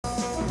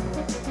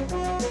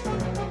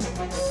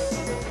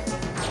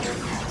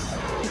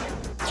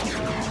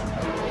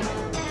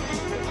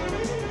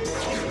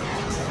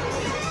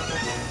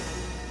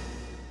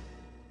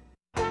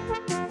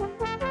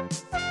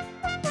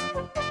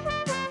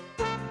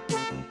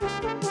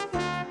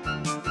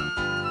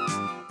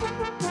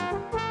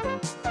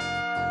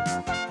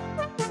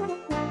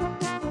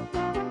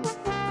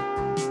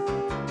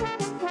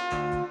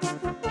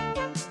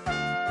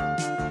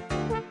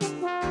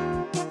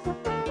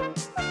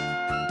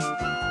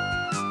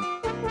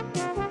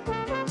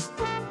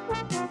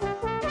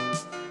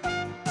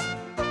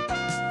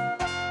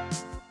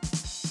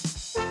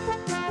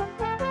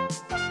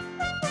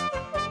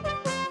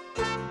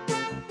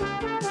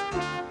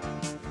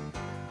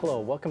Hello,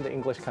 welcome to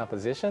English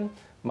Composition.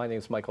 My name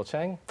is Michael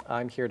Cheng.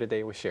 I'm here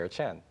today with Cher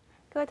Chen.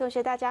 各位同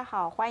学，大家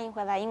好，欢迎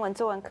回来英文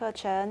作文课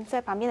程。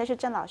在旁边的是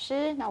郑老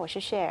师，那我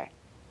是 Cher。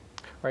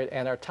 Right,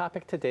 and our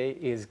topic today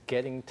is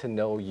getting to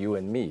know you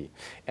and me.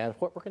 And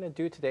what we're going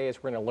to do today is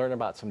we're going to learn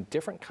about some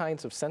different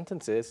kinds of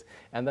sentences,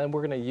 and then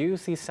we're going to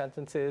use these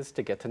sentences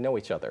to get to know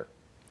each other.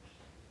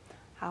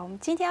 好，我们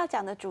今天要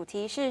讲的主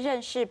题是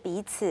认识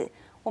彼此。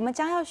我们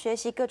将要学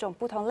习各种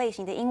不同类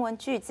型的英文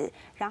句子，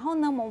然后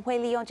呢，我们会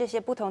利用这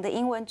些不同的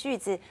英文句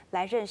子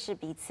来认识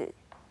彼此。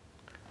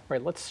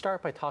 Right, let's start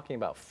by talking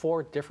about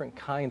 4 different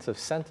kinds of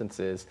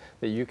sentences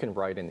that you can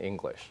write in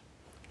English.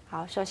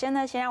 好，首先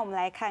呢，先让我们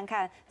来看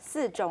看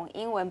4种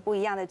英文不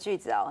一样的句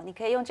子哦。你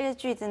可以用这个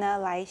句子呢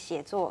来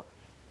写作。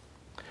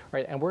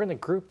Right, and we're going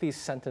to group these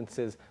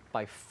sentences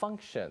by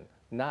function,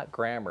 not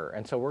grammar.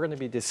 And so we're going to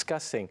be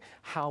discussing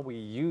how we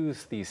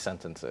use these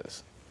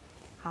sentences.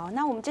 好，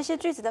那我们这些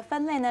句子的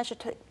分类呢，是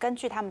根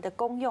据它们的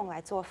功用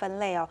来做分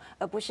类哦，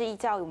而不是依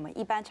照我们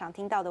一般常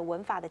听到的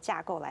文法的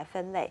架构来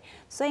分类。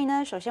所以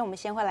呢，首先我们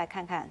先会来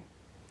看看。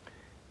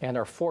And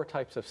our 4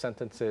 types of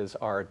sentences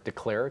are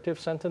declarative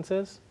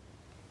sentences,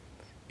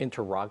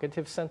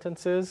 interrogative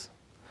sentences,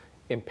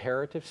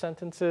 imperative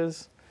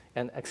sentences,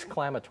 and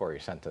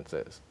exclamatory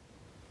sentences.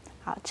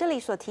 好，这里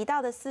所提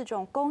到的4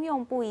种功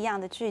用不一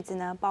样的句子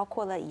呢，包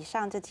括了以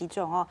上这几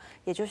种哦，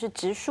也就是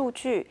直述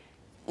句、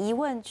疑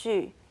问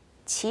句、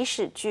祈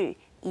使句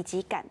以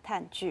及感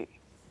叹句。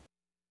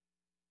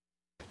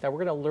 Now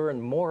we're going to learn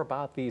more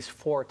about these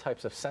 4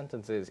 types of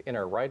sentences in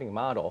our writing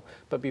model,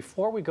 but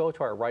before we go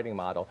to our writing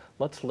model,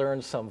 let's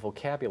learn some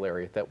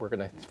vocabulary that we're going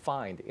to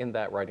find in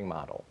that writing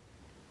model.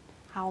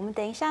 好，我们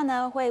等一下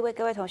呢会为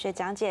各位同学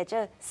讲解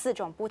这4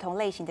种不同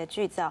类型的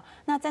句子哦。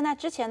那在那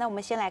之前呢，我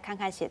们先来看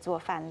看写作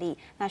范例。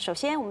那首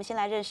先，我们先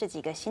来认识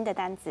几个新的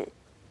单字。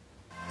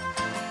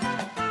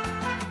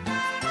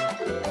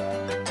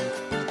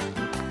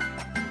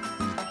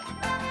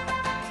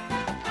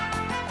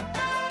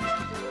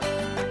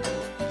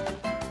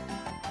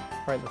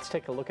 All right, let's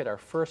take a look at our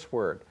first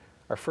word.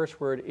 Our first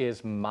word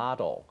is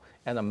model.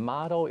 And a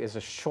model is a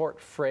short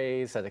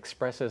phrase that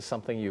expresses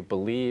something you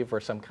believe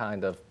or some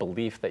kind of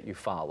belief that you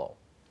follow.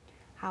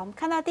 好，我们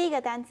看到第一个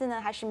单字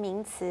呢，它是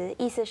名词，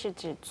意思是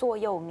指座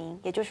右铭，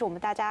也就是我们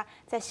大家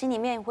在心里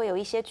面会有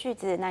一些句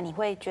子，那你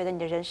会觉得你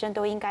的人生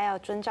都应该要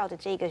遵照着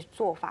这个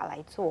做法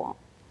来做。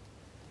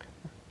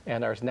 And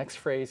our next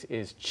phrase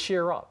is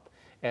cheer up.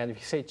 And if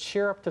you say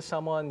cheer up to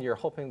someone, you're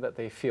hoping that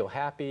they feel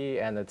happy,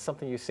 and it's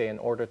something you say in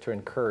order to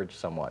encourage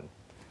someone.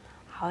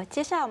 好，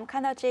接下来我们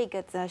看到这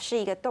个呢是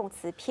一个动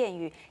词片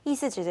语，意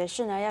思指的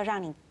是呢要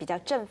让你比较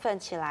振奋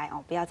起来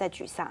哦，不要再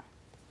沮丧。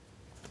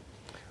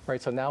 All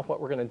right, so now what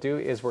we're going to do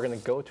is we're going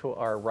to go to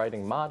our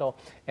writing model,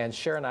 and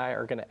Cher and I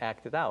are going to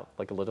act it out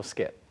like a little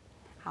skit.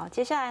 好，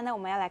接下来呢我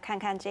们要来看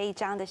看这一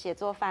章的写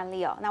作范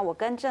例哦。那我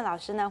跟郑老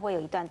师呢会有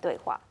一段对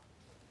话。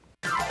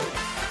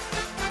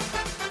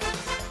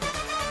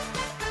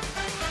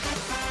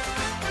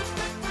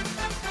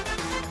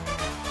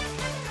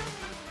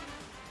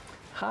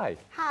 Hi.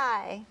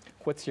 Hi,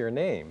 What's your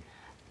name?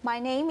 my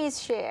name is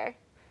Cher.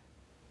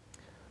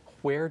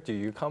 Where do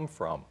you come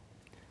from?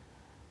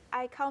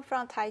 I come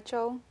from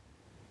Taichung.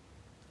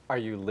 Are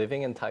you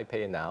living in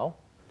Taipei now?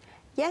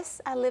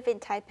 Yes, I live in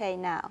Taipei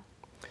now.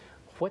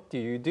 What do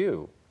you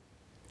do?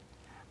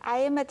 I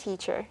am a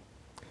teacher.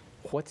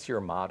 What's your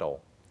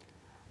motto?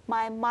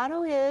 My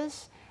motto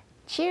is,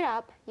 cheer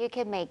up, you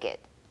can make it.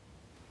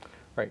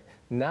 Right.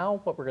 Now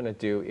what we're going to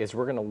do is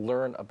we're going to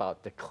learn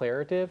about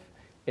declarative,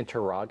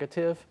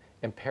 interrogative,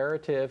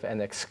 imperative,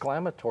 and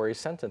exclamatory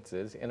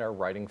sentences in our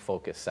writing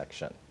focus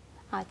section.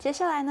 好，接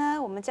下来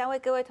呢，我们将为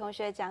各位同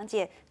学讲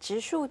解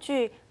直述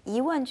句、疑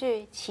问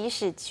句、祈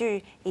使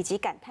句以及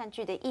感叹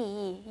句的意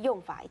义、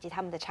用法以及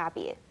它们的差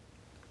别。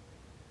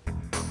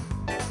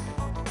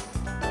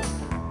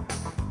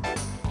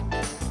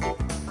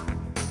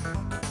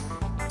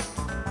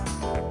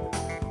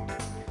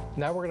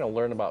 Now we're going to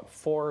learn about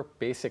 4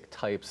 basic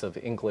types of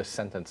English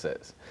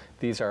sentences.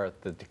 These are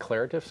the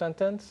declarative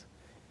sentence,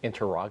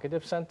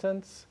 interrogative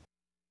sentence,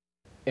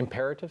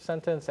 imperative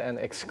sentence, and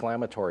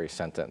exclamatory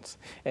sentence.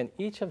 And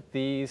each of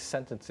these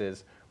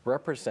sentences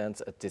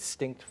represents a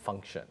distinct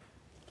function.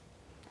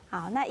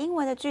 好，那英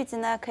文的句子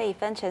呢，可以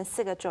分成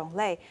4个种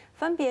类，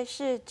分别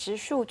是直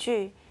述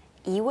句、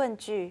疑问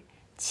句、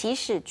祈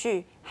使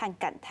句和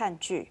感叹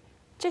句。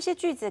这些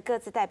句子各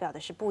自代表的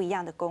是不一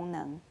样的功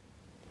能。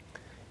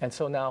 And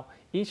so now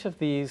each of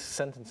these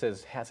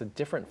sentences has a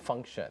different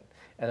function.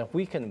 And if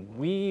we can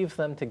weave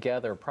them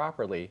together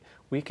properly,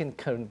 we can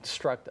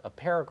construct a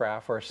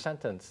paragraph or a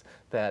sentence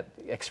that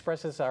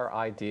expresses our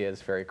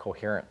ideas very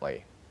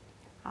coherently.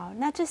 好，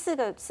那这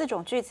4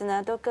种句子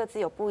呢，都各自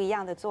有不一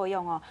样的作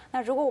用哦。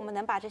那如果我们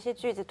能把这些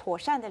句子妥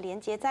善的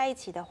连接在一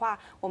起的话，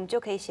我们就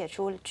可以写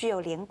出具有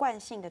连贯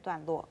性的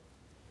段落。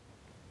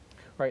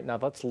 Right, now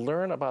let's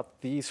learn about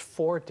these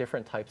 4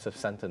 different types of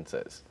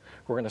sentences.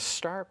 We're going to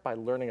start by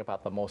learning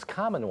about the most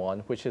common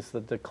one, which is the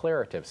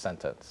declarative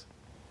sentence.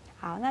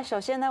 好，那首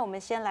先呢，我们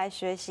先来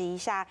学习一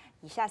下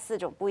以下4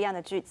种不一样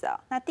的句子哦。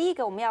那第一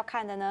个我们要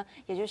看的呢，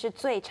也就是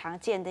最常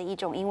见的一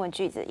种英文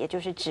句子，也就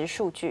是直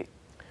述句。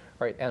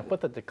Right, and what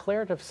the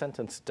declarative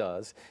sentence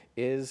does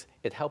is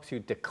it helps you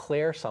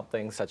declare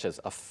something such as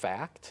a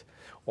fact,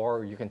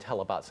 or you can tell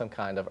about some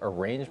kind of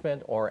arrangement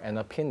or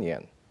an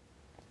opinion.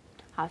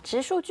 好，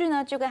直述句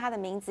呢就跟它的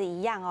名字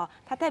一样哦，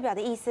它代表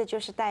的意思就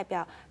是代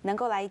表能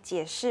够来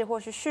解释或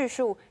是叙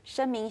述、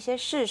声明一些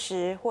事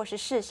实或是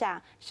事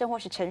项，甚或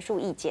是陈述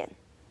意见。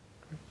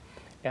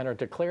And our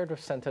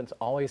declarative sentence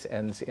always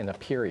ends in a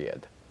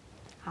period.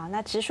 好，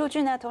那直述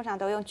句呢通常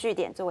都用句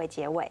点作为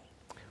结尾。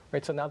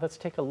Right, so now let's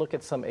take a look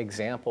at some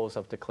examples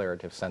of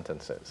declarative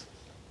sentences.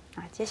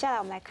 啊，接下来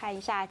我们来看一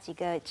下几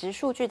个直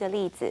述句的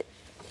例子。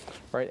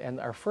Right,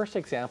 and our first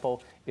example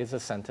is a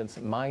sentence,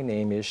 "My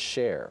name is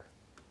Cher."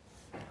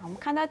 我们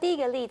看到第一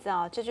个例子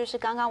哦，这就是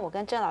刚刚我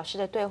跟郑老师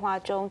的对话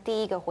中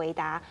第一个回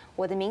答。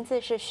我的名字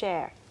是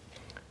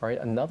Cher。Right,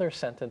 another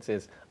sentence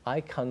is,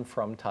 "I come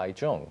from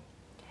Taichung."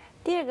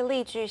 第二个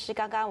例句是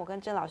刚刚我跟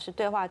郑老师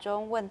对话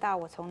中问到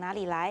我从哪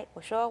里来，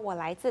我说我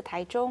来自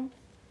台中。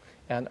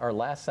And our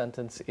last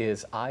sentence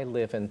is, "I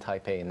live in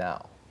Taipei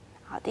now."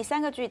 好，第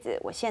三个句子，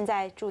我现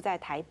在住在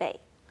台北。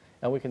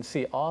And we can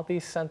see all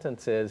these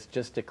sentences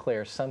just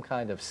declare some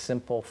kind of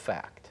simple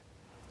fact.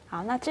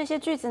 好，那这些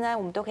句子呢，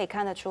我们都可以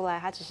看得出来，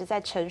它只是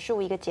在陈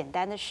述一个简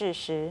单的事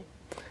实。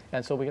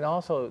And so we can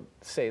also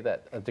say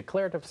that a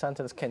declarative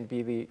sentence can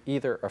be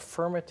either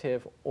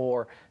affirmative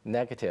or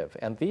negative.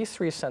 And these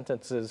 3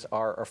 sentences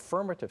are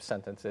affirmative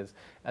sentences.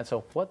 And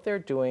so what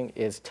they're doing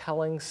is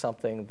telling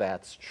something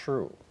that's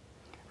true.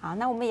 好，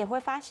那我们也会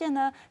发现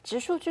呢，直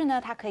述句呢，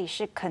它可以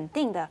是肯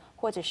定的，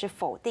或者是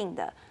否定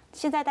的。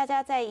现在大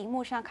家在荧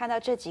幕上看到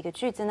这几个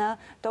句子呢，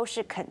都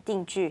是肯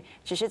定句，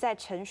只是在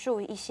陈述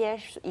一些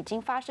已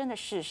经发生的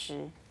事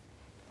实。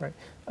Right.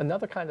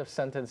 Another kind of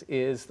sentence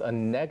is a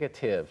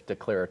negative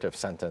declarative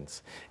sentence.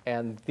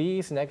 And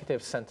these negative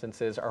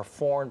sentences are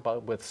formed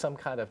with some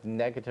kind of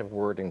negative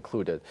word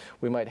included.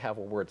 We might have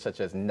a word such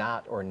as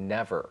not or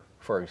never,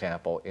 for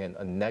example, in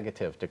a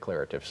negative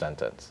declarative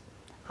sentence.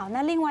 好，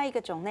那另外一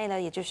个种类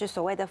呢，也就是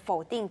所谓的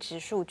否定直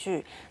述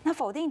句。那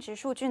否定直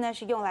述句呢，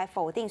是用来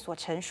否定所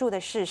陈述的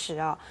事实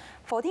哦。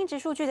否定直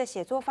述句的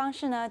写作方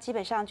式呢，基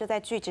本上就在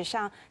句子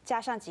上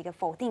加上几个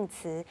否定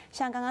词，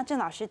像刚刚郑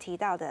老师提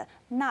到的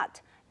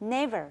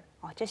not、never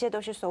哦，这些都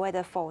是所谓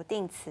的否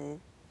定词。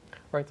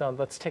Right, now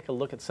let's take a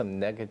look at some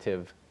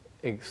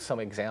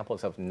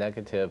examples of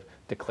negative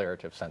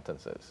declarative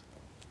sentences.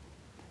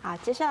 好，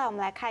接下来我们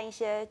来看一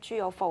些具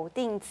有否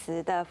定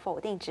词的否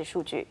定直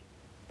述句。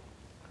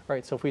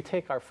Right, so if we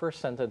take our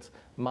first sentence,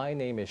 "My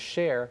name is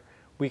Cher,"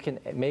 we can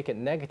make it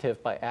negative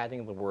by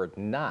adding the word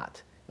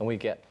not, and we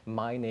get,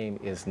 "My name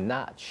is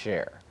not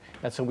Cher."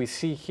 And so we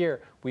see here,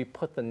 we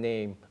put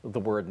the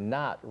word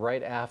not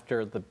right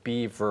after the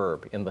be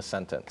verb in the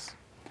sentence.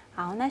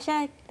 好，那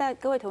现在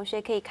各位同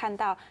学可以看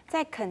到，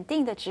在肯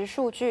定的直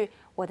述句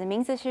“我的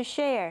名字是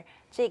Cher”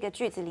 这个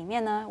句子里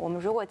面呢，我们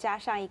如果加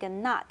上一个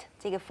not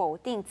这个否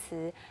定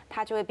词，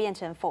它就会变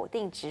成否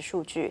定直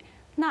述句。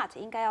not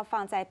应该要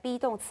放在 be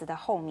动词的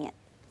后面。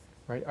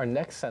Right, our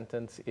next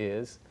sentence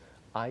is,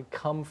 "I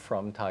come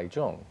from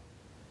Taichung."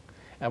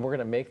 And we're going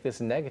to make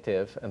this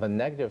negative, and the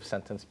negative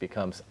sentence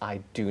becomes, "I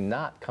do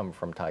not come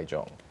from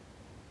Taichung."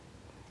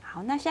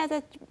 好，那现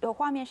在在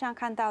画面上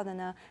看到的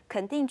呢，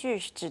肯定句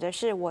指的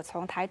是我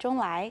从台中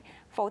来，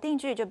否定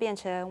句就变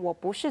成我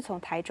不是从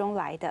台中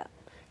来的。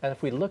And if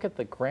we look at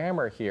the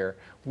grammar here,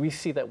 we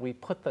see that we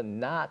put the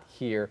not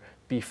here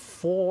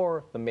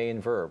before the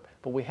main verb,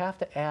 but we have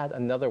to add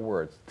another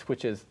word,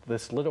 which is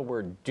this little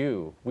word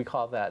do. We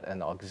call that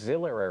an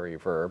auxiliary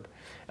verb,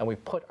 and we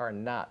put our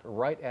not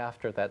right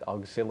after that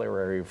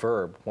auxiliary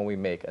verb when we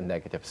make a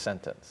negative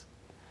sentence.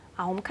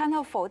 好，我们看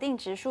到否定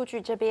直述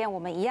句这边，我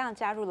们一样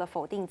加入了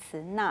否定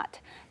词 not，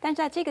 但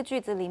在这个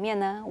句子里面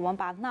呢，我们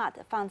把 not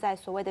放在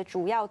所谓的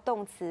主要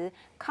动词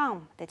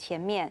come 的前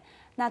面。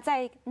那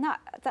在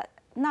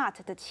not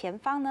的前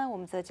方呢，我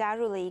们则加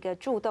入了一个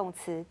助动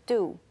词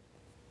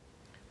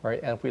do。Right,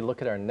 and if we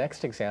look at our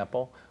next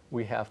example,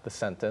 we have the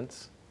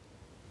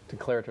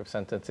declarative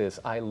sentence is,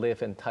 "I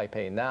live in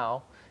Taipei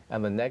now,"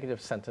 and the negative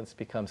sentence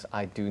becomes,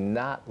 "I do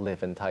not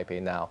live in Taipei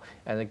now."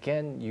 And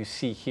again, you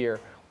see here,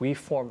 we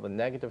form the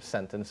negative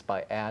sentence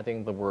by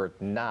adding the word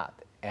not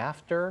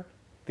after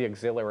the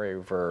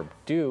auxiliary verb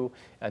do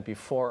and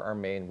before our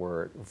main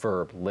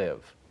verb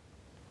live.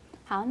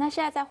 好，那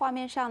现在在画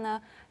面上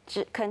呢，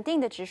肯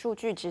定的直述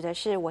句指的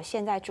是我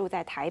现在住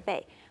在台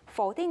北，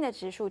否定的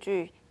直述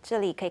句这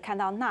里可以看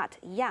到 not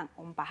一样，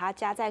我们把它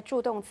加在助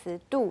动词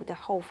do 的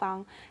后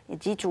方，以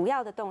及主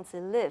要的动词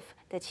live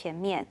的前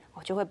面，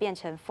就会变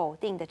成否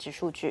定的直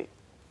述句。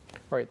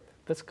Right.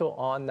 Let's go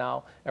on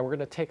now, and we're going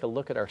to take a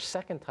look at our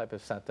second type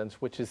of sentence,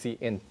 which is the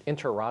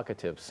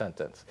interrogative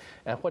sentence.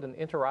 And what an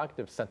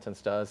interrogative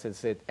sentence does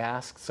is it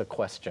asks a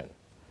question.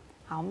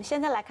 好，我们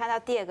现在来看到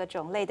第二个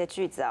种类的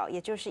句子哦，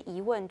也就是疑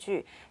问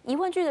句。疑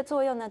问句的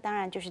作用呢，当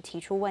然就是提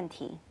出问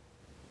题。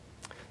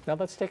Now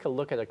let's take a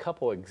look at a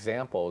couple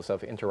examples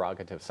of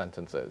interrogative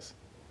sentences.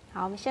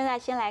 好，我们现在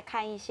先来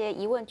看一些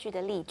疑问句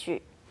的例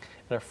句。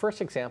And our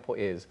first example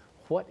is,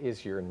 what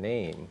is your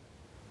name?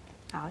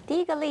 好，第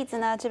一个例子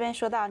呢，这边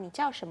说到你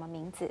叫什么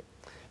名字？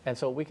 And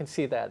so we can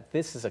see that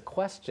this is a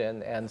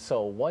question, and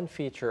so one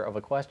feature of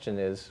a question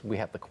is we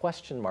have the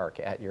question mark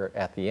at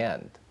the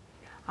end.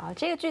 好，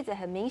这个句子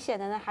很明显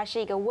的呢，它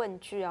是一个问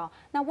句哦。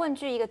那问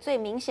句一个最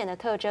明显的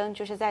特征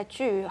就是在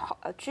句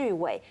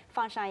尾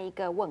放上一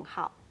个问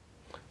号。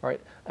All right,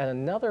 and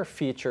another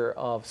feature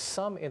of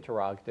some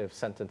interrogative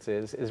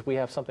sentences is we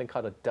have something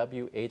called a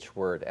WH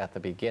word at the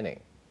beginning.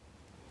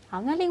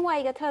 好，那另外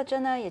一个特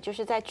征呢，也就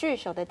是在句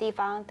首的地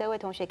方，各位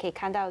同学可以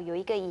看到有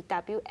一个以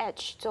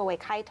WH 作为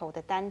开头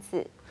的单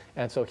字。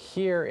And so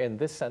here in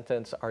this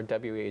sentence, our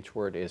WH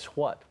word is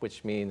what,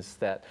 which means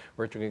that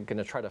we're going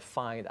to try to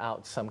find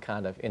out some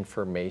kind of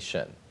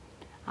information.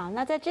 好，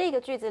那在这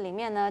个句子里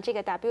面呢，这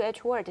个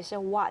WH word 是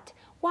what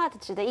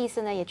指的意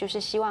思呢，也就是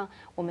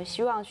我们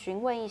希望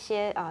询问一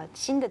些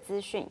新的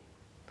资讯。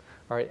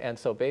All right, and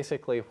so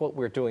basically what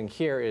we're doing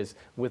here is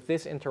with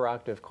this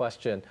interrogative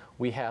question,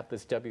 we have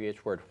this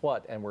WH word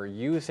what, and we're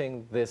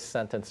using this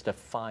sentence to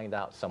find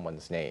out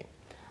someone's name.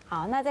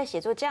 好，那在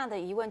写作这样的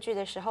疑问句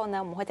的时候呢，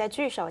我们会在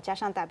句首加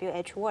上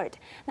WH word。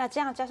那这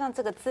样加上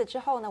这个字之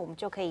后呢，我们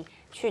就可以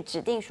去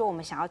指定说我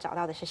们想要找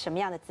到的是什么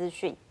样的资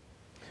讯。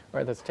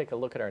All right, let's take a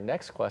look at our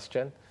next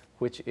question,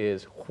 which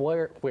is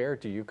where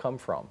do you come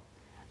from?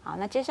 好，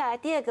那接下来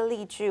第二个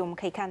例句，我们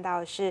可以看到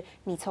的是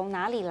你从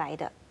哪里来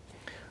的。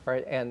All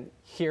right, and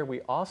here we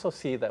also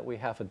see that we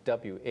have a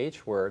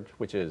WH word,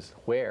 which is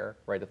where,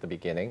 right at the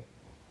beginning.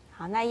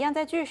 好，那一样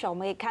在句首我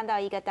们可以看到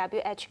一个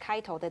WH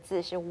开头的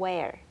字是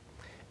where。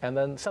 And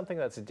then something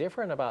that's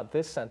different about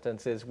this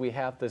sentence is we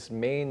have this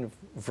main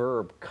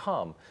verb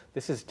come.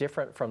 This is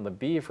different from the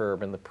be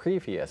verb in the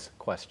previous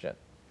question.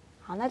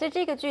 好，那在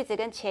这个句子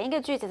跟前一个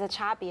句子的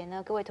差别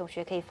呢，各位同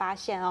学可以发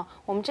现哦，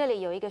我们这里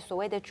有一个所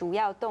谓的主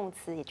要动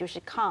词，也就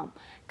是 come，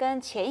 跟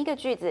前一个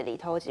句子里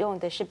头用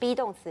的是 be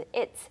动词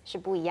it 是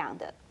不一样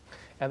的。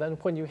And then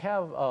when you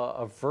have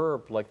a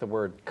verb like the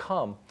word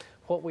come,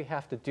 what we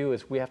have to do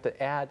is we have to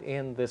add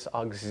in this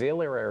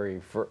auxiliary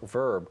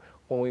verb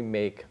when we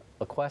make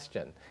a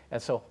question. And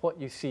so what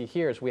you see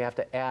here is we have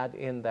to add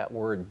in that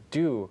word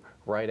do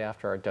right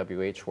after our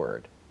WH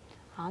word.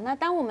 好，那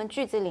当我们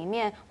句子里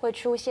面会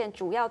出现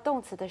主要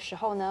动词的时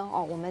候呢，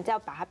我们要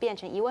把它变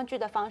成疑问句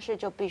的方式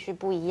就必须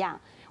不一样。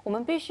我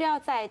们必须要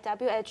在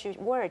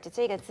WH word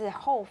这个字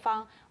后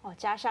方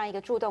加上一个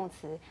助动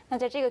词。那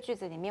在这个句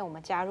子里面，我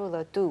们加入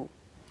了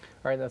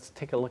do。All right, let's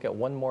take a look at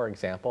one more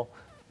example.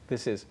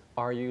 This is,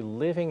 are you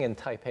living in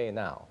Taipei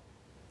now?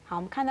 好，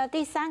我们看到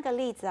第三个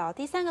例子哦。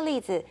第三个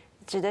例子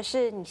指的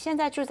是你现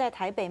在住在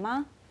台北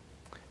吗？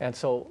 And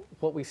so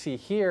what we see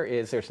here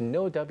is there's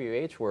no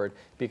WH word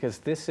because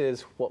this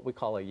is what we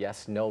call a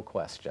yes/no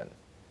question.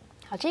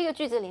 好，这个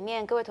句子里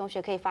面，各位同学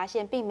可以发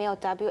现并没有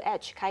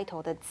WH 开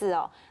头的字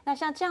哦。那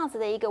像这样子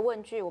的一个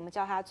问句，我们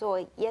叫它做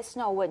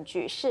yes/no 问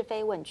句，是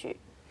非问句。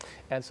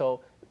And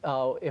so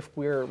if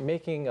we're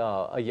making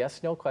a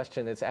yes/no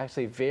question, it's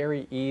actually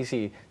very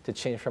easy to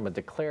change from a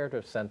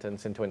declarative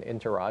sentence into an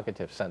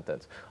interrogative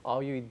sentence.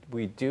 All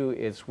we do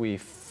is we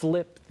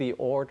flip the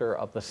order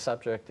of the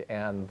subject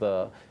and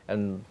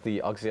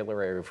the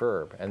auxiliary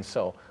verb. And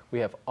so we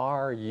have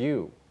are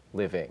you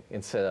living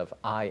instead of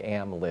I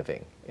am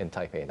living in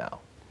Taipei now.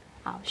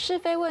 好，是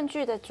非问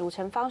句的组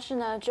成方式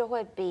呢，就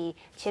会比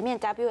前面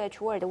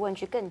WH word 的问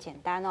句更简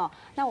单哦。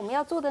那我们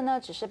要做的呢，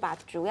只是把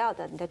主要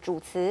的你的主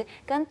词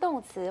跟动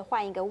词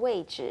换一个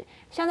位置。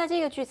像在这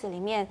个句子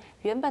里面，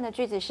原本的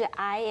句子是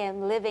I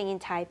am living in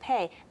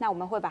Taipei， 那我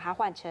们会把它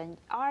换成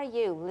Are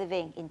you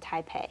living in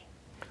Taipei？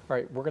 All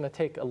right, we're going to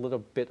take a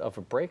little bit of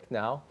a break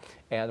now,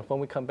 and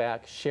when we come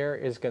back, Cher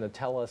is going to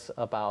tell us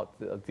about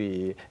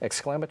the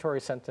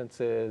exclamatory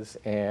sentences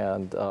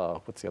and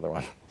what's the other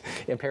one?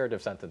 Imperative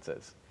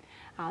sentences.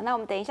 好，那我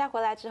们等一下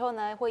回来之后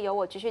呢，会由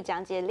我继续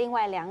讲解另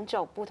外两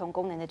种不同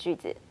功能的句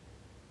子。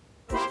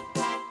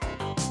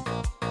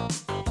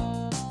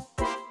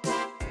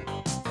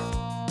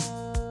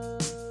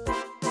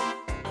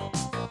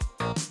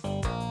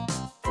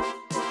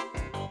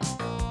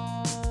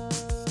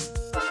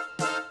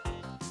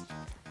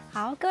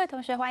好，各位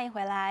同学欢迎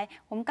回来。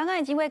我们刚刚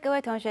已经为各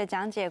位同学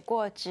讲解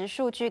过直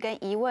述句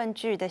跟疑问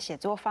句的写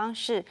作方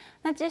式。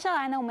那接下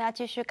来呢，我们要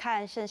继续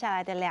看剩下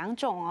来的两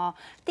种哦。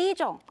第一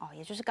种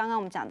也就是刚刚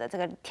我们讲的这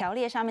个条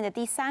列上面的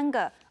第三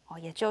个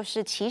也就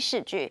是祈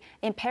使句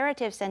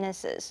 （imperative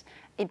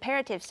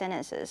sentences）。imperative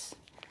sentences。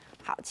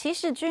好，祈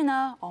使句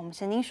呢，我们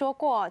曾经说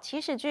过，祈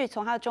使句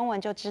从它的中文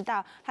就知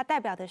道，它代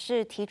表的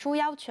是提出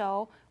要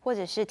求或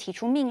者是提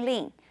出命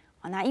令。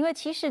那因为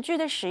祈使句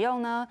的使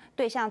用呢，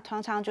对象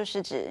通常就是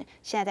指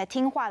现在在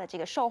听话的这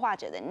个受话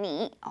者的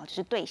你这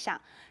是对象。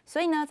所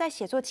以呢，在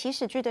写作祈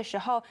使句的时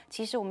候，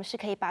其实我们是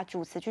可以把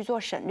主词去做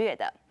省略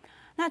的。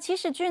那祈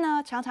使句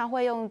呢，常常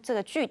会用这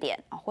个句点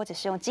或者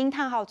是用惊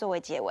叹号作为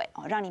结尾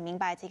让你明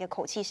白这个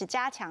口气是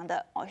加强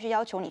的是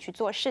要求你去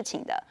做事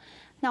情的。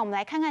那我们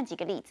来看看几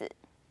个例子。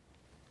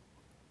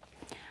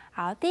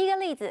好，第一个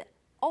例子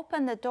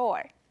 ，Open the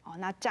door。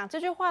那讲这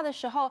句话的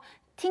时候，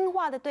听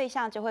话的对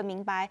象就会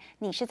明白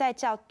你是在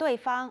叫对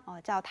方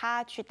叫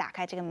他去打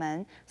开这个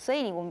门，所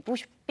以我们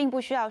并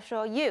不需要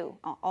说 you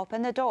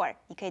open the door，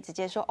 你可以直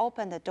接说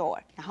open the door，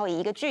 然后以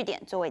一个句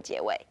点作为结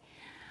尾。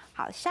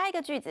好，下一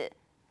个句子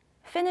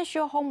finish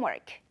your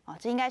homework，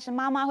 这应该是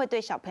妈妈会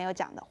对小朋友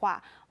讲的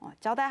话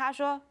交代他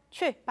说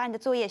去把你的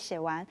作业写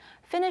完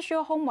finish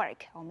your homework，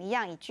 我们一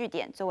样以句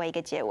点作为一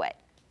个结尾。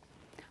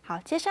好，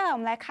接下来我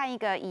们来看一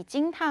个以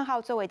惊叹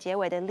号作为结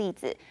尾的例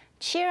子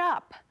cheer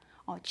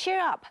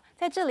up。cheer up，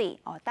 在这里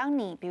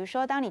比如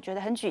说当你觉得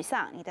很沮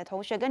丧，你的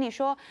同学跟你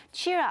说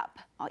cheer up，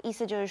 意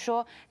思就是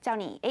说叫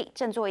你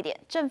振作一点，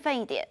振奋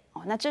一点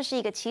那这是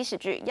一个祈使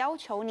句，要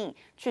求你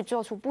去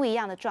做出不一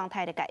样的状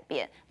态的改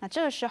变。那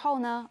这个时候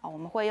呢我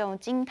们会用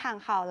惊叹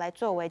号来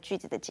作为句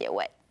子的结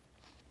尾。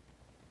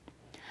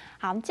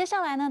好，我们接下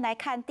来呢来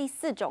看第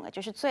4种，也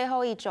就是最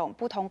后一种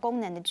不同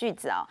功能的句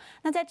子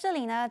那在这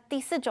里呢，第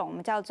4种我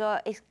们叫做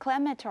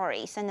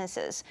exclamatory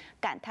sentences，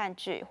 感叹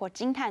句或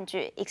惊叹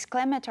句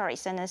exclamatory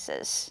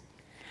sentences。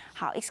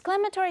好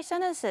 ，exclamatory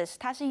sentences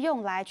它是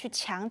用来去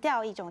强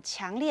调一种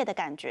强烈的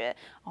感觉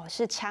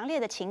是强烈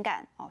的情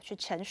感去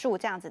陈述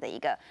这样子的一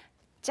个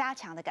加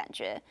强的感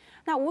觉。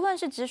那无论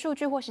是直述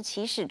句或是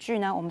祈使句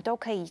呢，我们都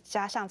可以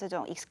加上这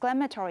种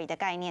exclamatory 的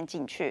概念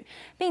进去，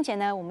并且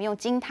呢，我们用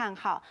惊叹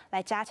号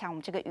来加强我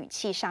们这个语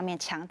气上面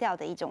强调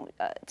的一种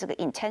这个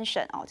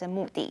intention 这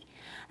目的。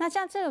那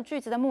像这个句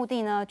子的目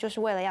的呢，就是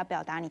为了要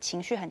表达你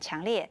情绪很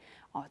强烈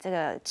这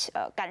个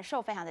感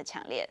受非常的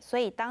强烈。所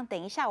以等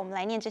一下我们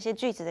来念这些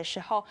句子的时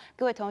候，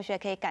各位同学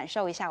可以感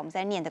受一下我们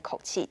在念的口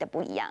气的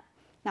不一样。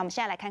那我们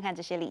现在来看看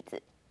这些例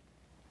子。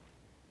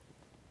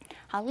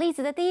好，例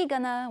子的第一个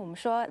呢，我们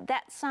说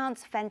That sounds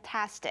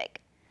fantastic。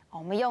我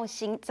们用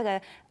这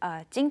个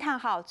惊叹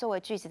号作为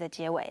句子的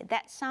结尾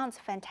 ，That sounds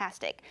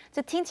fantastic。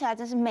这听起来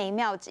真是美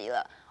妙极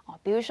了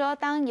比如说，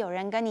当有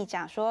人跟你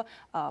讲说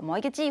某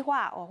一个计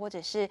划或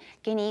者是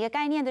给你一个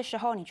概念的时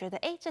候，你觉得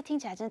这听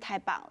起来真是太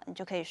棒了，你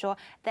就可以说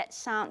That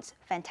sounds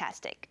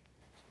fantastic。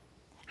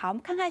好，我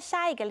们看看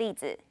下一个例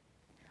子。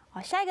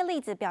下一个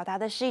例子表达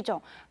的是一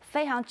种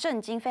非常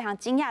震惊、非常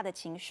惊讶的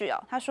情绪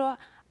他说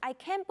I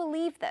can't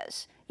believe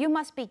this. You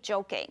must be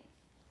joking.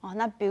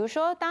 那比如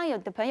说，当有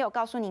的朋友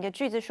告诉你一个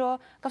句子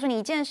告诉你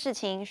一件事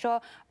情，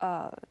说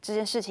这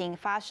件事情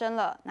发生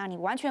了，那你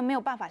完全没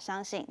有办法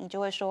相信，你就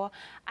会说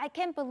I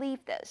can't believe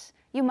this.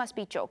 You must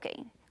be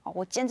joking.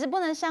 我简直不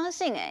能相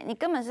信你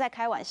根本是在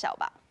开玩笑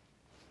吧。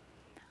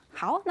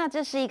好，那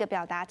这是一个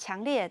表达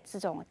强烈这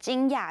种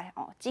惊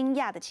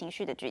讶的情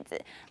绪的句子。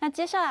那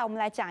接下来我们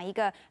来讲一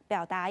个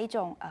表达一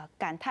种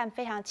感叹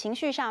非常情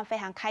绪上非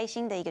常开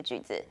心的一个句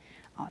子。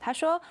他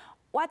说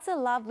What's a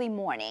lovely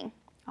morning？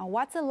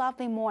 What's a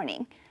lovely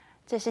morning？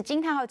 这是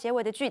惊叹号结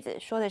尾的句子，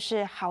说的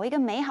是好一个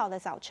美好的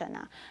早晨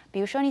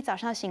比如说你早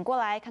上醒过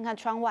来，看看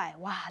窗外，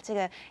哇，这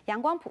个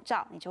阳光普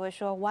照，你就会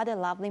说 What a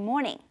lovely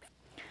morning。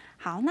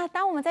好，那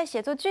当我们在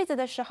写作句子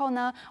的时候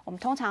呢，我们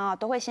通常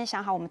都会先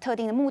想好我们特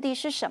定的目的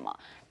是什么。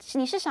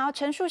你是想要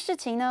陈述事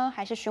情呢，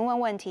还是询问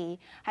问题，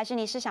还是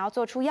你是想要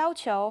做出要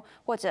求，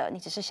或者你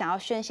只是想要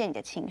宣泄你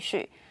的情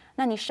绪？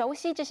那你熟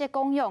悉这些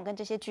功用跟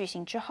这些句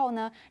型之后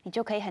呢，你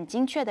就可以很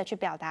精确的去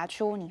表达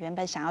出你原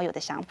本想要有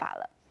的想法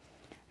了。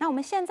那我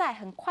们现在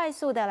很快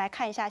速的来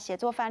看一下写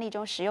作范例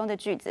中使用的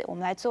句子，我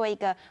们来做一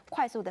个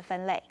快速的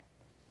分类。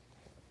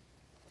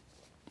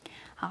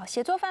好，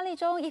写作范例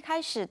中一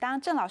开始，当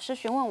郑老师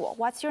询问我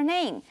What's your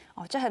name？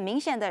 这很明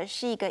显的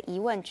是一个疑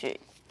问句。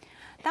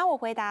当我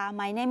回答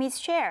My name is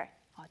Cher，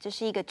 这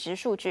是一个直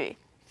述句。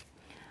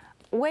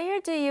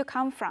Where do you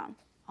come from？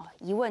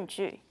 疑问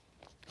句。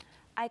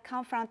I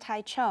come from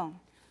Taichung，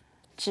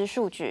 直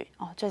述句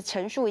这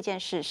陈述一件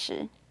事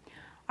实。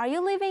Are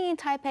you living in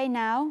Taipei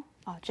now？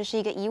 这是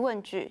一个疑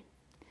问句。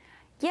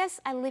Yes,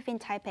 I live in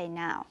Taipei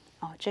now。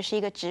这是一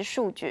个直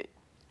述句。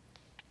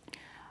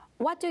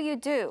What do you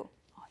do？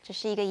这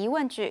是一个疑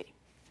问句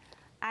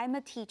 ，I'm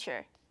a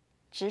teacher，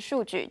 直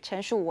述句，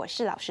陈述我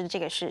是老师的这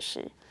个事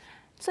实。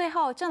最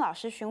后，郑老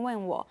师询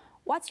问我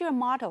What's your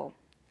motto？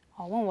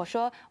 问我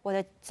说我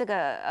的这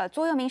个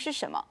座右铭是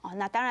什么？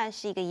那当然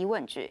是一个疑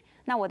问句。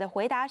那我的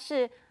回答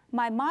是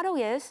My motto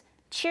is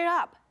Cheer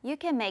up, you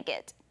can make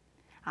it。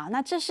好，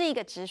那这是一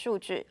个直述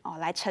句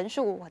来陈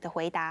述我的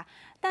回答。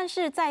但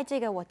是在这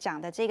个我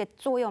讲的这个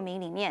座右铭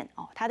里面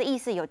它的意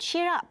思有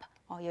cheer up。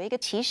有一个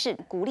提示、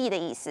鼓励的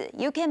意思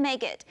 ，You can make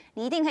it，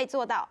 你一定可以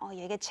做到有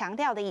一个强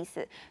调的意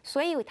思，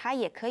所以它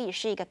也可以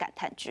是一个感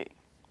叹句。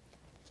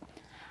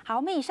好，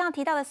我们以上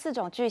提到的4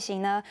种句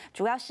型呢，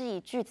主要是以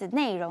句子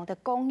内容的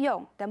功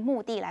用跟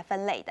目的来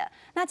分类的。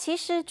那其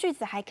实句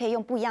子还可以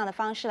用不一样的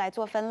方式来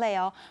做分类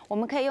我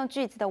们可以用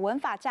句子的文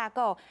法架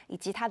构以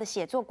及它的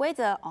写作规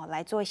则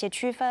来做一些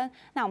区分。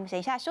那我们等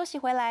一下休息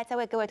回来，再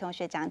为各位同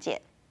学讲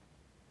解。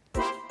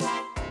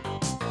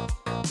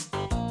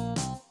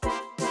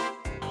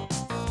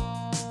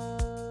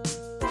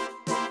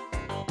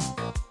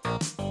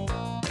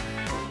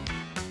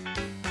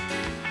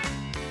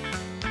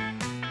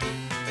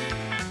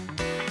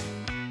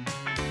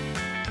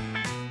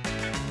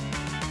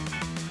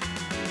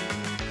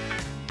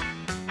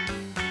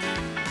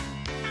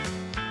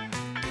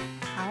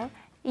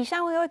以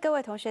上为各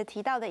位同学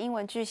提到的英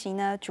文句型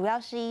呢，主要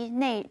是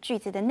依句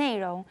子的内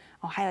容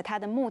还有它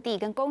的目的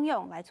跟功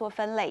用来做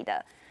分类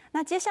的。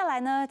那接下来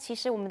呢，其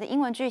实我们的英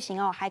文句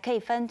型还可以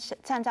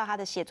按照它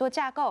的写作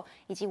架构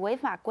以及文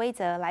法规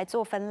则来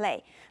做分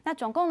类。那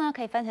总共呢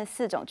可以分成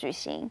4种句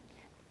型。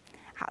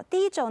好，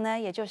第一种呢，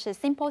也就是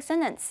simple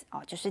sentence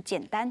就是简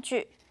单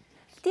句。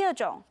第二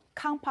种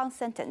compound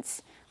sentence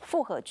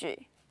复合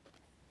句。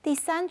第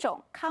三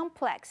种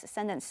complex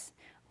sentence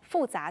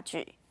复杂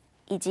句。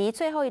以及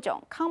最后一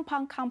种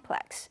compound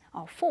complex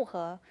复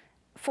合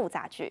复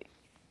杂句。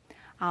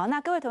好，那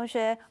各位同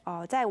学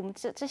在我们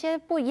这些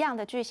不一样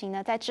的句型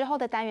呢，在之后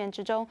的单元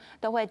之中，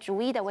都会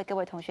逐一的为各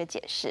位同学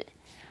解释。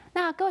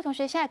那各位同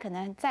学现在可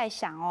能在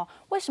想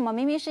为什么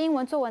明明是英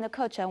文作文的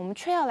课程，我们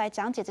却要来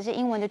讲解这些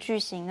英文的句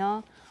型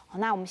呢？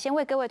那我们先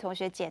为各位同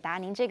学解答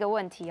您这个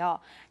问题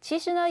其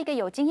实呢，一个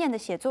有经验的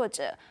写作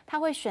者，他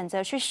会选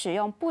择去使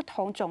用不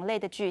同种类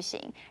的句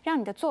型，让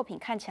你的作品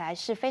看起来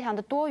是非常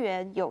的多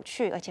元、有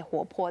趣而且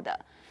活泼的。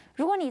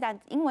如果你在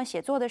英文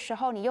写作的时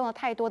候，你用了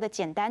太多的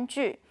简单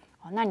句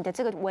那你的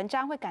这个文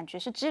章会感觉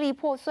是支离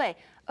破碎，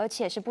而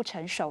且是不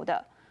成熟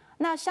的。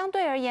那相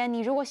对而言，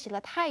你如果写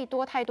了太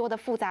多的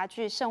复杂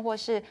句，甚或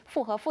是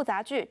复合复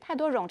杂句，太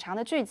多冗长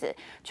的句子，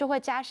就会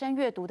加深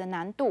阅读的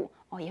难度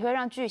也会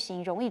让句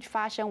型容易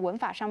发生文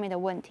法上面的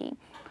问题。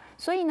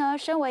所以呢，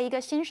身为一个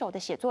新手的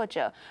写作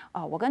者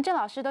我跟郑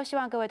老师都希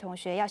望各位同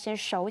学要先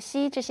熟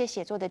悉这些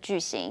写作的句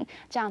型，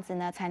这样子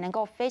呢，才能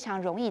够非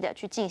常容易的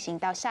去进行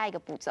到下一个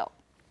步骤。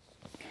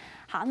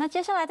好，那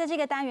接下来在这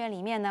个单元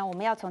里面呢，我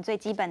们要从最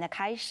基本的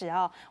开始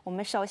我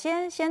们首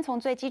先从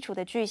最基础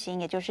的句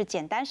型，也就是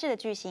简单式的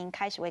句型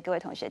开始为各位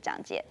同学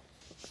讲解。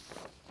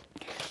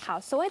好，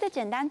所谓的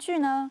简单句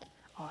呢，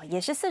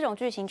也是4种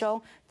句型中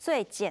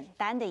最简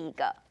单的一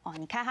个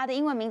你看它的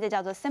英文名字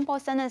叫做 simple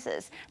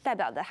sentences， 代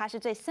表的它是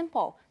最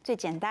simple、最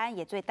简单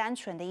也最单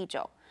纯的一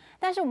种。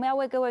但是我们要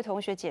为各位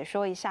同学解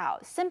说一下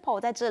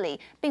simple 在这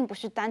里并不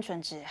是单纯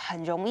指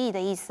很容易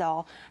的意思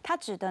它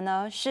指的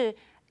呢是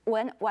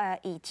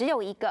只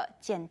有一个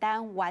简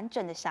单完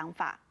整的想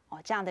法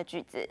这样的句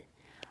子。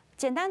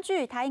简单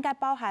句它应该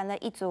包含了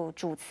一组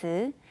主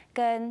词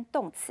跟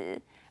动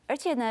词，而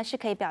且呢是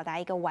可以表达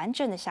一个完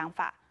整的想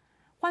法。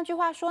换句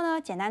话说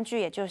呢，简单句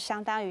也就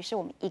相当于是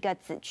我们一个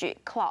子句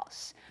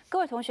clause。各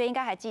位同学应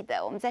该还记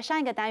得，我们在上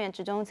一个单元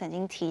之中曾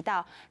经提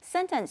到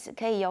 ，sentence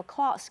可以由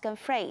clause 跟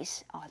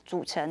phrase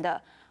组成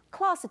的。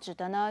clause 指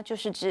的呢就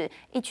是指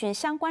一群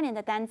相关联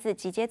的单字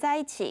集结在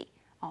一起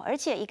而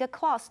且一个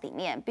clause 里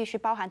面必须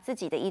包含自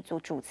己的一组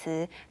主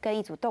词跟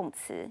一组动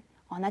词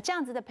那这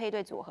样子的配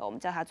对组合，我们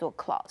叫它做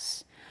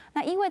clause。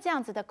那因为这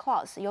样子的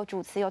clause 有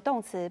主词有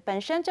动词，本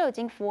身就已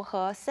经符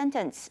合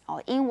sentence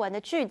英文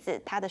的句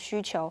子它的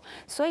需求，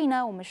所以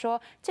呢，我们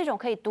说这种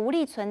可以独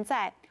立存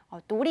在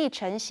独立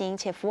成型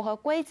且符合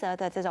规则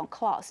的这种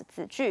clause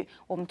子句，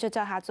我们就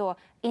叫它做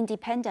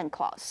independent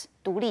clause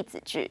独立子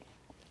句。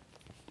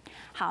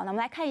好，那我们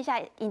来看一下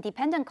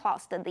independent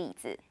clause 的例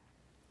子，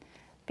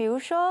比如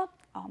说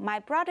My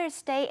brother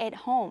stay at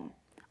home。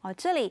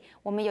这里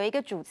我们有一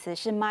个主词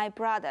是 my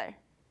brother，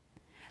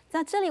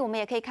 那这里我们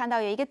也可以看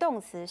到有一个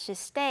动词是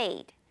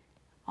stayed。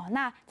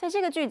那在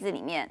这个句子里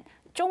面，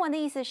中文的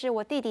意思是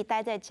我弟弟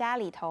待在家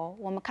里头。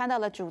我们看到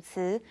了主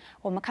词，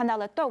我们看到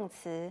了动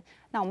词。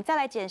那我们再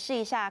来解释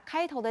一下，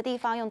开头的地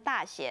方用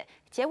大写，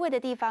结尾的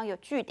地方有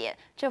句点，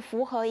这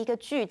符合一个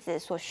句子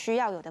所需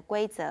要有的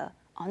规则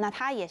那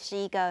它也是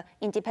一个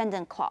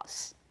independent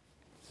clause。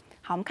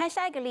好，我们看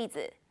下一个例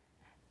子。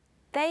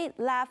They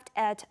laughed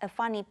at a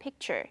funny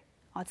picture。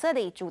这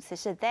里主词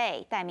是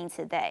they， 代名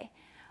词 they。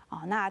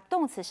那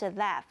动词是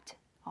laughed，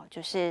就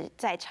是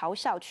在嘲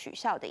笑、取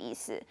笑的意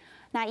思。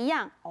那一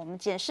样，我们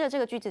检视了这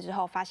个句子之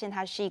后，发现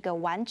它是一个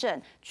完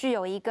整、具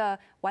有一个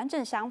完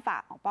整想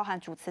法，包含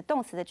主词、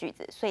动词的句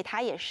子，所以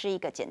它也是一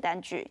个简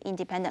单句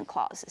 （independent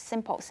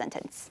clause）、simple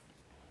sentence。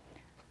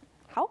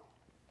好，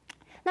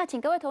那请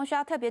各位同学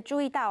要特别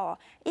注意到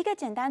一个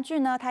简单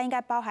句呢，它应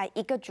该包含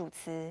一个主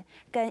词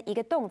跟一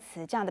个动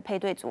词这样的配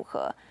对组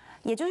合。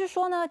也就是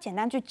说呢，简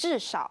单句至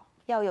少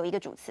要有一个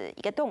主词、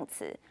一个动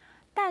词，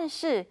但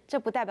是这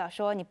不代表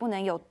说你不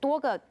能有多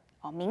个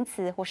名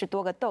词或是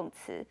多个动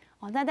词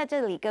那在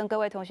这里跟各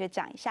位同学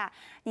讲一下，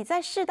你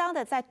在适当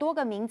的在多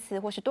个名词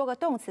或是多个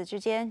动词之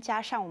间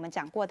加上我们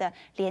讲过的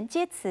连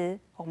接词，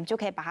我们就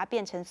可以把它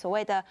变成所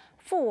谓的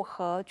复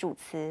合主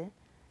词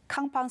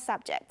 （compound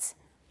subjects）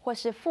 或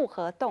是复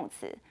合动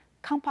词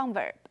 （compound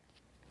verb）。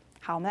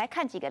好，我们来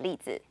看几个例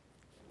子。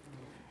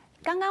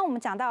刚刚我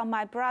们讲到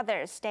My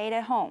brother stayed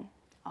at home。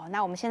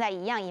那我们现在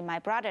一样以 my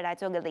brother 来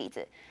做个例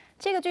子。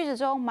这个句子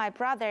中 ，my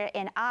brother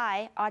and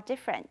I are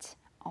different。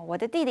我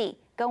的弟弟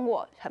跟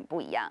我很不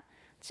一样。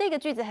这个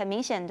句子很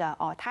明显的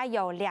它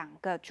有2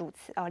个主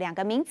词2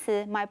个名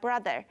词 my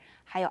brother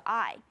还有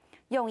I，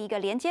 用一个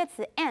连接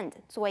词 and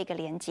做一个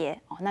连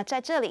接那在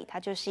这里它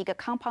就是一个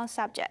compound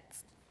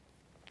subject。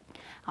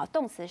好，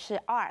动词是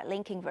are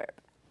linking verb。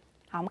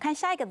好，我们看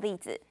下一个例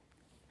子。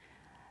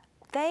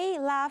They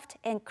laughed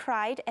and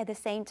cried at the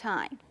same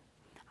time。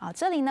好，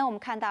这里呢，我们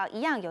看到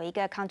一样有一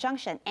个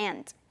conjunction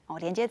and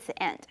连接词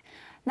and，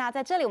那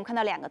在这里我们看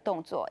到2个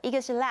动作，一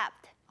个是 laughed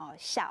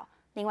笑，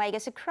另外一个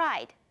是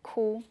cried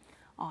哭。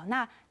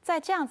那在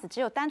这样子只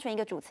有单纯一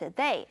个主词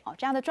they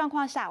这样的状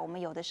况下，我们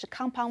有的是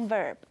compound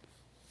verb。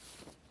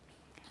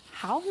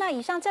好，那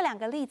以上这2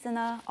个例子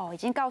呢，已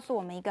经告诉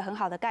我们一个很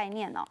好的概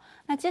念哦。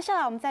那接下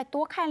来我们再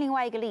多看另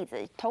外一个例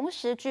子，同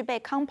时具备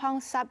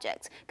compound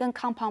subject 跟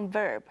compound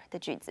verb 的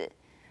句子。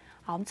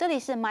好，我们这里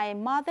是 My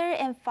mother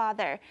and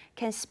father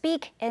can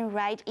speak and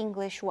write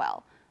English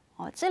well。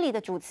这里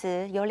的主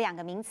词有2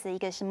个名词，一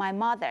个是 my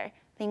mother，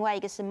 另外一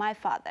个是 my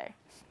father。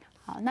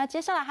好，那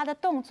接下来它的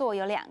动作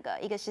有2个，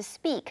一个是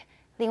speak，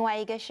 另外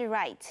一个是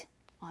write。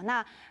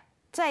那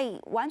在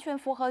完全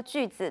符合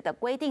句子的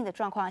规定的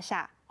状况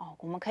下，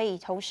我们可以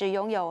同时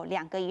拥有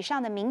2个以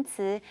上的名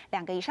词、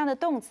2个以上的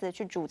动词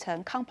去组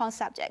成 compound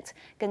subject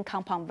跟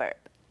compound verb。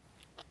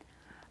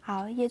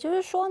好，也就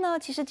是说呢，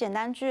其实简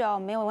单句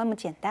没有那么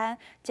简单。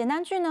简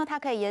单句呢，它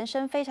可以延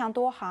伸非常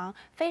多行，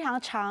非常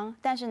长，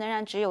但是仍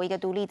然只有一个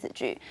独立子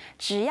句。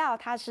只要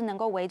它是能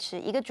够维持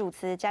一个主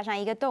词加上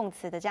一个动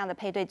词的这样的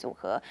配对组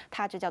合，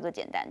它就叫做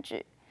简单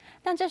句。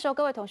但这时候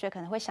各位同学可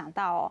能会想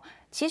到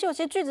其实有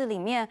些句子里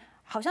面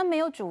好像没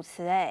有主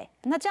词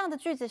那这样的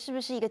句子是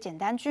不是一个简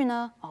单句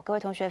呢？各位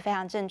同学非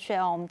常正确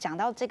我们讲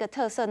到这个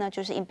特色呢，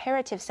就是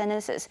imperative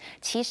sentences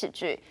祈使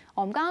句。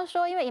我们刚刚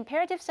说，因为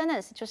imperative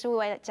sentence 就是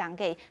为了讲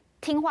给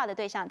听话的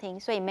对象听，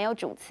所以没有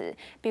主词。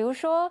比如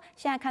说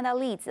现在看到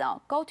例子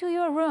go to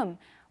your room，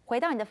 回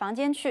到你的房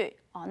间去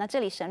那这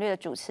里省略了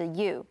主词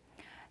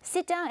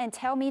you。sit down and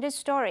tell me the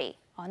story，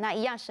 那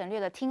一样省略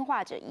了听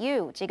话者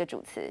you 这个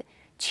主词。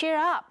cheer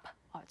up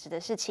指的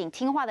是请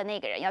听话的那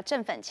个人要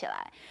振奋起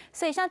来。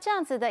所以像这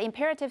样子的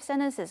imperative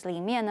sentences 里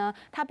面呢，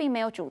它并没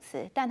有主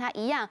词，但它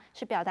一样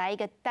是表达一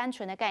个单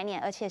纯的概念，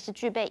而且是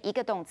具备一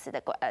个动词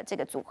的这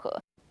个组合。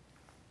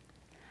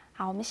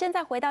好，我们现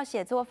在回到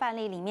写作范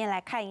例里面来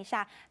看一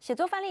下，写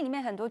作范例里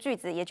面很多句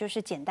子，也就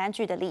是简单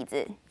句的例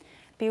子。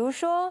比如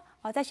说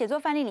在写作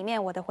范例里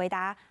面，我的回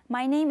答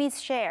My name is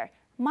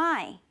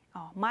Cher，my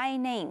my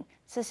name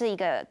这是一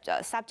个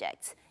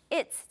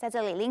subject，it's 在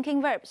这里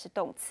linking verb 是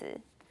动词。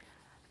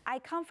I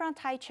come from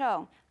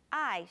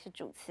Taichung，I 是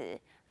主词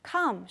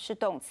 ，come 是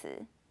动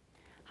词。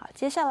好，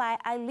接下来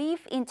I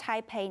live in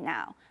Taipei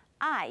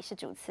now，I 是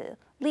主词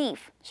 ，live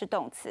是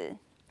动词。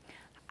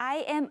I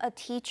am a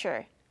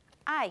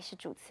teacher，I 是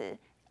主词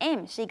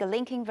 ，am 是一个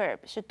linking verb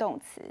是动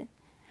词。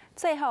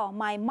最后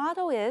My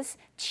motto is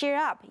cheer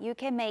up，you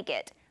can make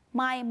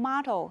it。My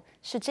motto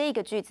是这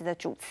个句子的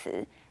主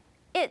词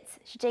 ，it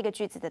是这个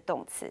句子的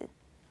动词。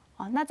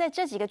那在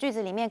这几个句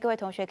子里面，各位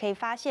同学可以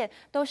发现，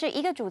都是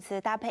一个主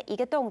词搭配一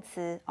个动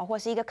词或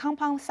是一个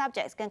compound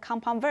subject 跟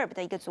compound verb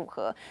的一个组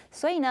合，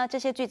所以呢，这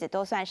些句子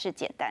都算是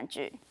简单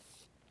句。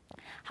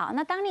好，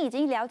那当你已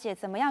经了解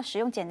怎么样使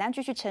用简单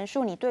句去陈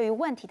述你对于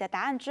问题的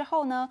答案之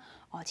后呢，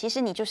其实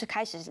你就是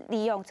开始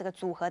利用这个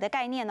组合的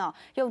概念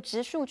用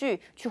直述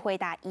句去回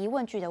答疑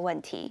问句的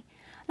问题。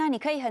那你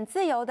可以很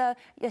自由的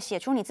写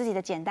出你自己的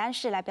简单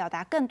式来表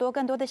达更多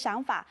的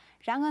想法。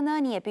然而呢，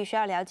你也必须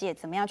要了解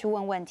怎么样去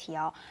问问题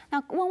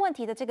那问问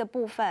题的这个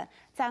部分，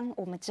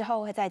我们之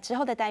后会在之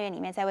后的单元里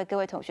面再为各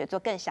位同学做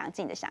更详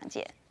尽的详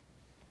解。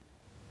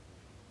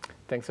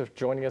Thanks for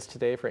joining us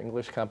today for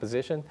English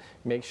composition.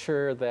 Make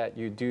sure that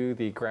you do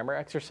the grammar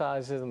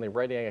exercises and the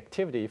writing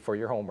activity for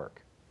your homework.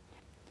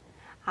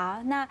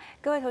 好，那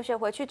各位同学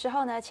回去之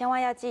后呢，千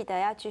万要记得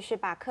要继续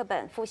把课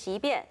本复习一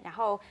遍，然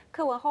后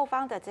课文后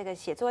方的这个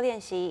写作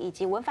练习以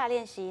及文法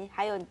练习，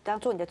还有当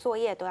做你的作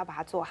业都要把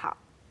它做好。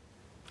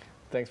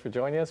Thanks for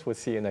joining us. We'll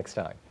see you next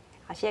time.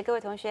 好，谢谢各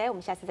位同学，我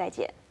们下次再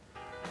见。